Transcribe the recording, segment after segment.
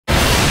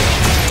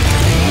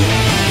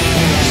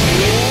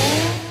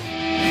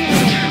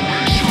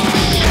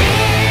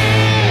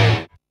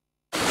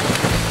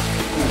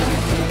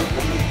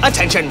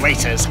Attention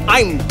racers,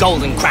 I'm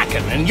Golden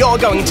Kraken and you're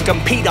going to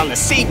compete on the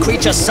Sea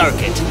Creature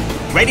Circuit.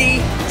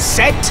 Ready,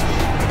 set,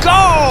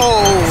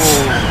 go!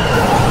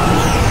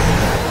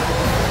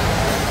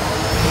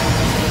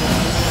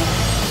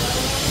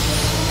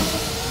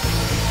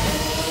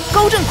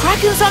 Golden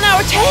Kraken's on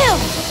our tail!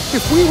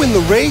 If we win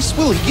the race,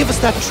 will he give us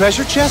that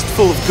treasure chest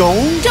full of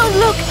gold? Don't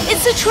look,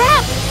 it's a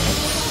trap!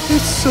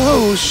 It's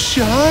so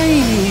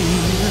shiny.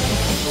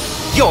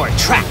 You're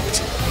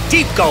trapped.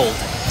 Deep gold,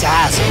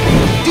 dazzle.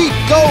 Deep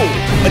gold!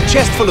 A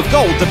chest full of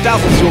gold that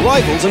dazzles your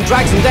rivals and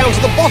drags them down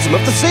to the bottom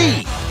of the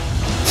sea.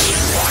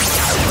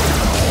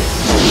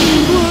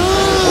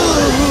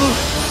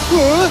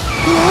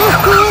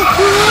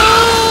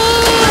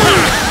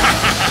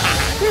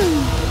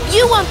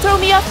 You won't throw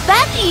me off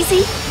that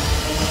easy!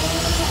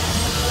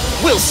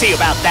 We'll see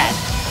about that.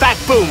 Back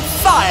boom,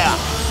 fire!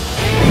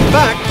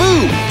 Back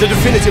boom! The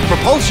definitive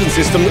propulsion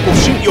system that will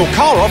shoot your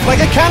car off like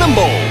a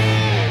cannonball.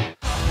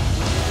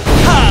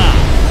 Ha!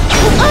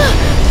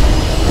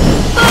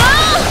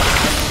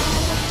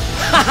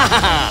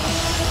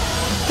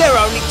 There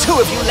are only 2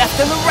 of you left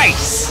in the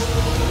race.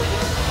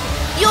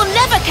 You'll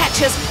never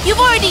catch us! You've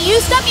already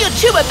used up your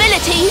 2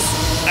 abilities!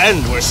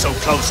 And we're so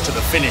close to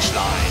the finish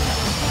line.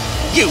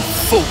 You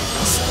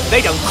fools!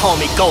 They don't call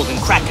me Golden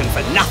Kraken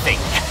for nothing.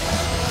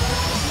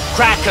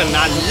 Kraken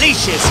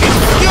unleashes his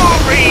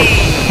fury!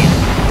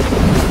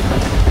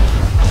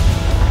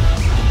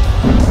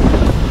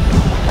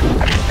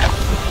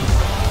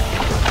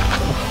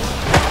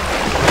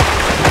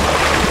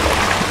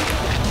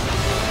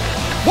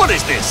 What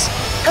is this?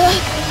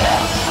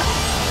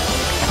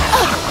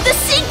 The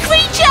sea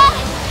creature!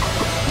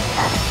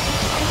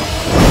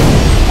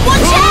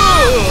 Watch out!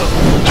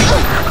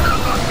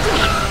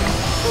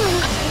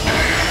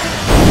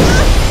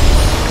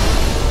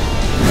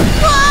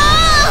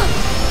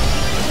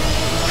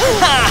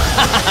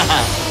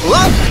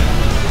 Look!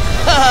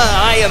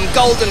 I am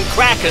Golden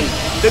Kraken,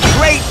 the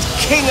great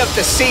king of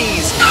the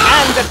seas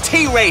and the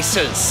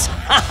T-Racers!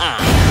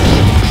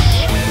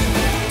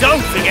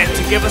 Don't forget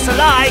to give us a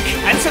like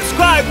and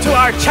subscribe to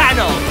our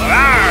channel!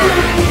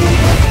 Rawr!